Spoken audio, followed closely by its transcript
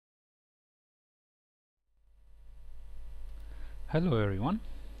Hello everyone.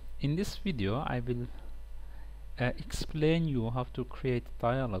 In this video I will explain you how to create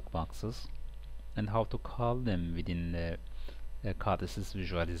dialog boxes and how to call them within the codesys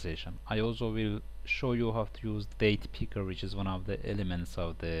visualization. I also will show you how to use date picker, which is one of the elements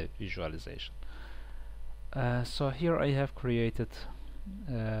of the visualization. So here I have created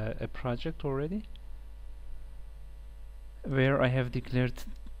a project already where I have declared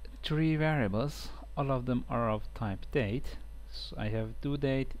three variables. All of them are of type date. So I have due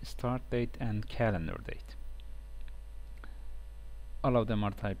date, start date, and calendar date. All of them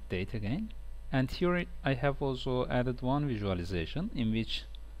are type date again. And here I have also added one visualization in which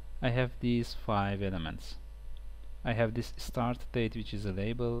I have these 5 elements. I have this start date, which is a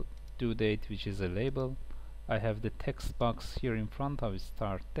label, due date, which is a label. I have the text box here in front of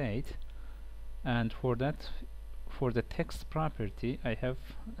start date, and for the text property I have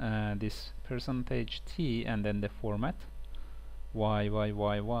this %t and then the format y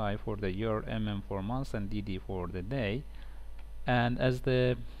for the year, for months, and dd for the day. And as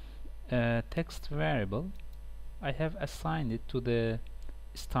the text variable I have assigned it to the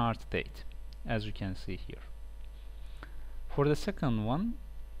start date, as you can see here. For the second one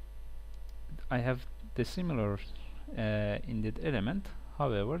I have the similar indeed element,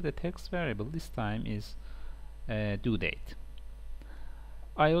 however the text variable this time is due date.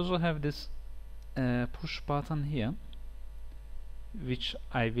 I also have this push button here, which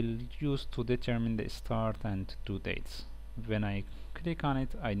I will use to determine the start and due dates. When I click on it,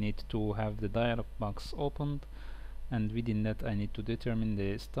 I need to have the dialog box opened, and within that I need to determine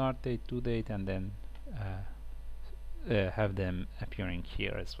the start date, due date, and then have them appearing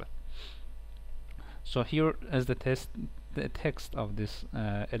here as well. So here, as the text of this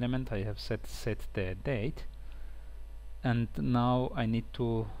element, I have set the date, and now I need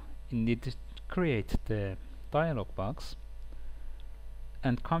to indeed create the dialog box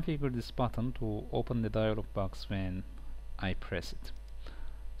and configure this button to open the dialog box when I press it.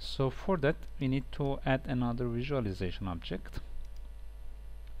 So for that we need to add another visualization object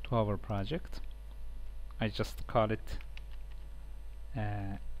to our project. I just call it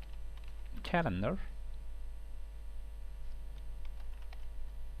calendar.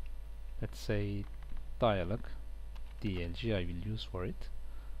 Let's say dialog DLG I will use for it.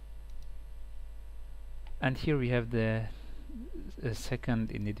 And here we have the second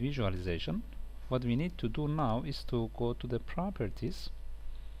init visualization. What we need to do now is to go to the properties.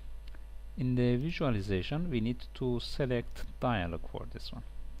 In the visualization we need to select dialog for this one,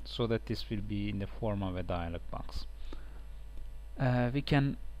 so that this will be in the form of a dialog box. We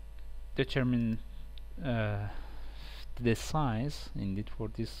can determine the size indeed for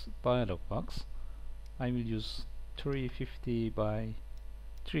this dialog box. I will use 350 by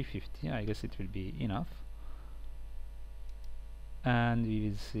 350. I guess it will be enough, and we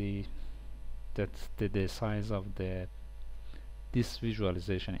will see that the size of this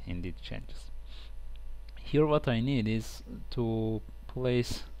visualization indeed changes. Here what I need is to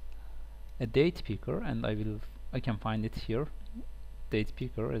place a date picker, and I can find it here, date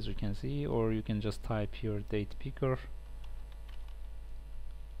picker, as you can see, or you can just type here date picker,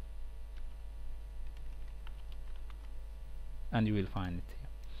 and you will find it here.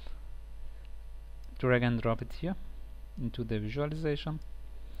 Drag and drop it here into the visualization.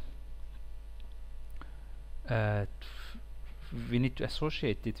 We need to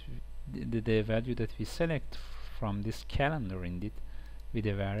associate it, the value that we select from this calendar indeed, with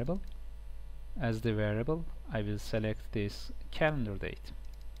a variable. As the variable I will select this calendar date,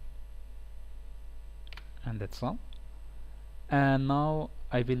 and that's all. And now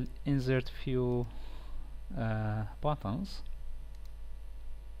I will insert few buttons.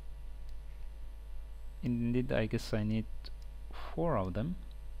 Indeed I guess I need 4 of them.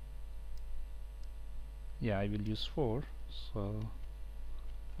 Yeah, I will use 4, so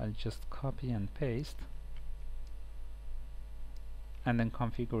I'll just copy and paste and then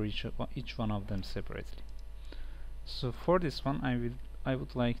configure each one of them separately. So for this one I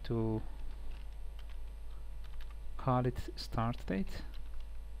would like to call it start date.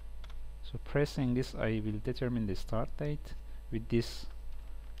 So pressing this I will determine the start date with this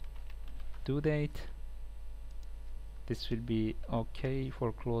due date. This will be okay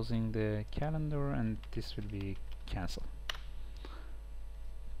for closing the calendar, and this will be cancel.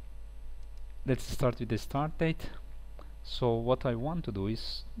 Let's start with the start date. So what I want to do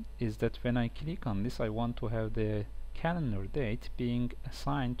is that when I click on this, I want to have the calendar date being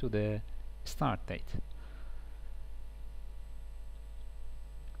assigned to the start date.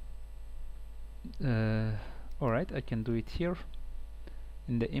 Alright, I can do it here.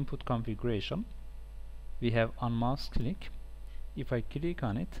 In the input configuration we have on mouse click if I click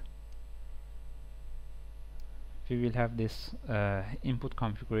on it, we will have this input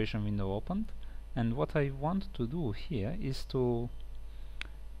configuration window opened, and what I want to do here is to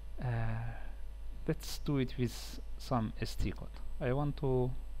let's do it with some ST code. I want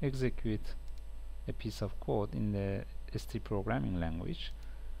to execute a piece of code in the ST programming language,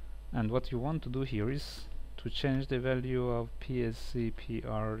 and what you want to do here is to change the value of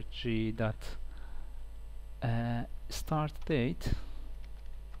pscprg dot start date,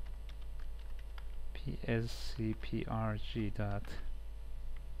 pscprg dot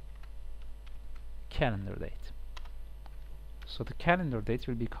calendar date. So the calendar date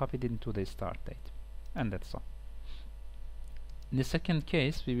will be copied into the start date, and that's all. In the second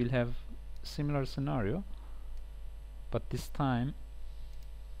case, we will have similar scenario, but this time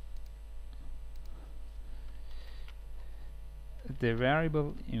the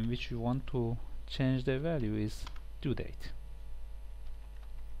variable in which you want to change the value is due date.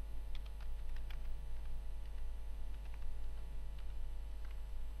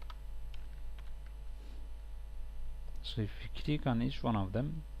 So if you click on each one of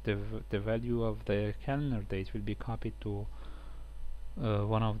them, the value of the calendar date will be copied to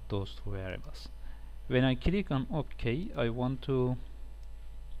one of those two variables. When I click on OK, I want to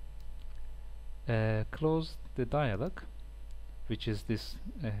close the dialog, which is this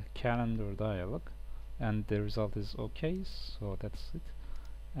calendar dialog, and the result is OK, so that's it.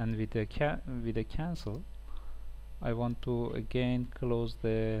 And with the cancel, I want to again close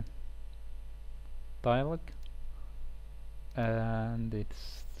the dialog, and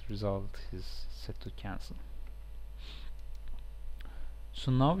its result is set to cancel.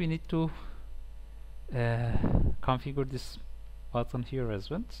 So now we need to configure this button here as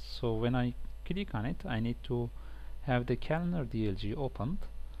well. So when I click on it, I need to have the calendar DLG opened.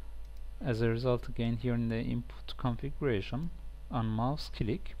 As a result, again here in the input configuration, on mouse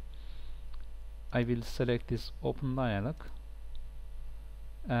click, I will select this open dialog,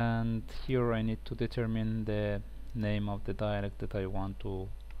 and here I need to determine the name of the dialog that I want to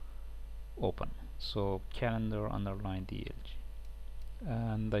open. So calendar underline DLG,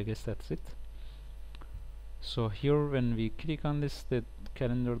 and I guess that's it. So here when we click on this, the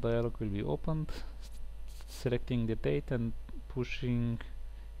calendar dialog will be opened, selecting the date and pushing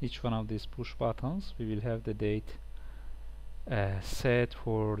each one of these push buttons. We will have the date set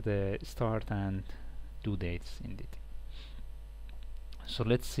for the start and due dates indeed. So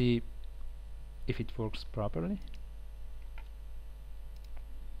let's see if it works properly.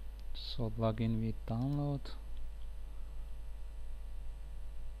 So log in with download.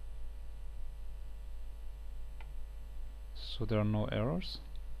 So there are no errors.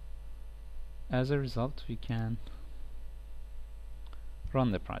 As a result, we can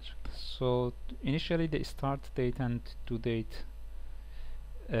run the project. So initially the start date and due date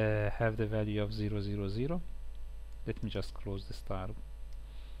have the value of 000. Let me just close this dialog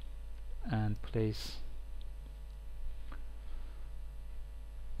and place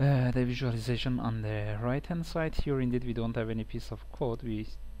the visualization on the right hand side. Here indeed we don't have any piece of code, we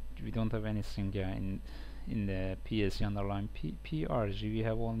don't have anything in the PSC underline PRG. We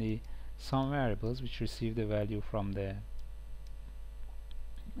have only some variables which receive the value from the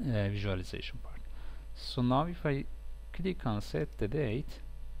visualization part. So now if I click on set the date,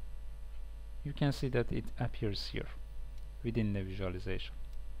 you can see that it appears here within the visualization.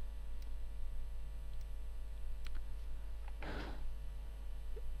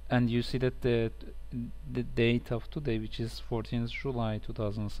 And you see that the date of today, which is 14th July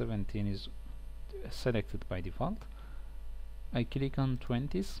 2017, is selected by default. I click on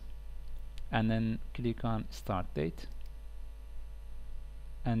 20s and then click on start date,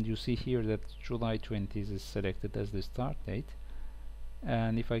 and you see here that July 20th is selected as the start date.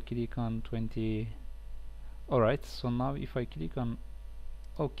 And if I click on 20, alright, so now if I click on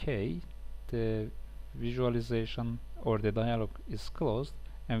OK, the visualization or the dialog is closed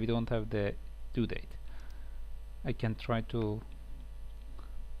and we don't have the due date. I can try to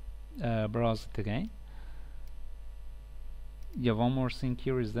browse it again. Yeah, one more thing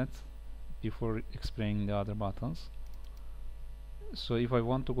here is that before explaining the other buttons, so if I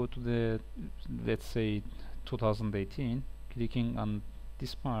want to go to the, let's say 2018, clicking on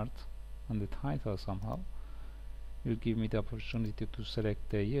this part on the title somehow will give me the opportunity to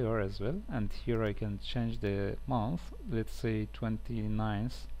select the year as well, and here I can change the month. Let's say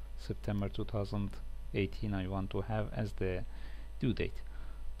 29th September 2018 I want to have as the due date.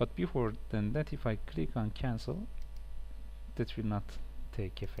 But before then that, if I click on cancel, that will not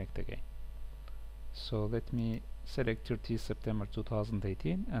take effect again. So let me select 30 September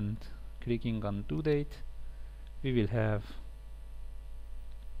 2018 and clicking on due date, we will have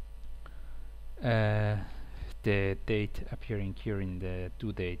uh, the date appearing here in the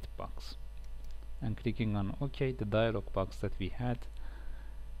due date box, and clicking on OK, the dialog box that we had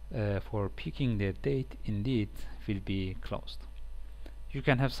for picking the date indeed will be closed. You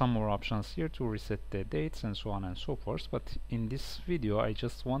can have some more options here to reset the dates and so on and so forth, but in this video I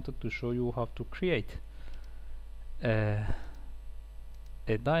just wanted to show you how to create a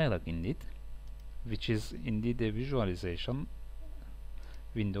dialog indeed, which is indeed a visualization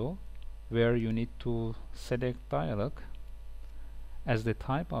window where you need to select dialog as the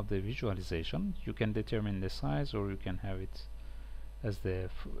type of the visualization. You can determine the size, or you can have it as the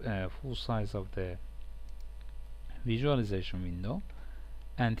full size of the visualization window.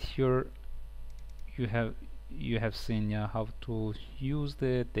 And here you have seen how to use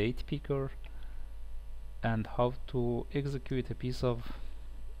the date picker and how to execute a piece of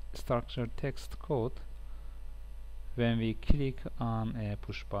structured text code when we click on a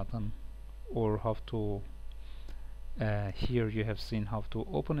push button, or how to here you have seen how to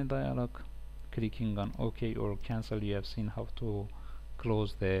open a dialog. Clicking on OK or cancel, you have seen how to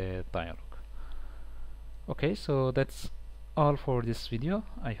close the dialog. Okay, so that's all for this video.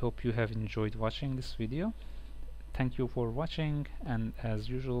 I hope you have enjoyed watching this video. Thank you for watching, and as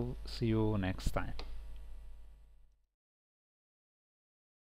usual, see you next time.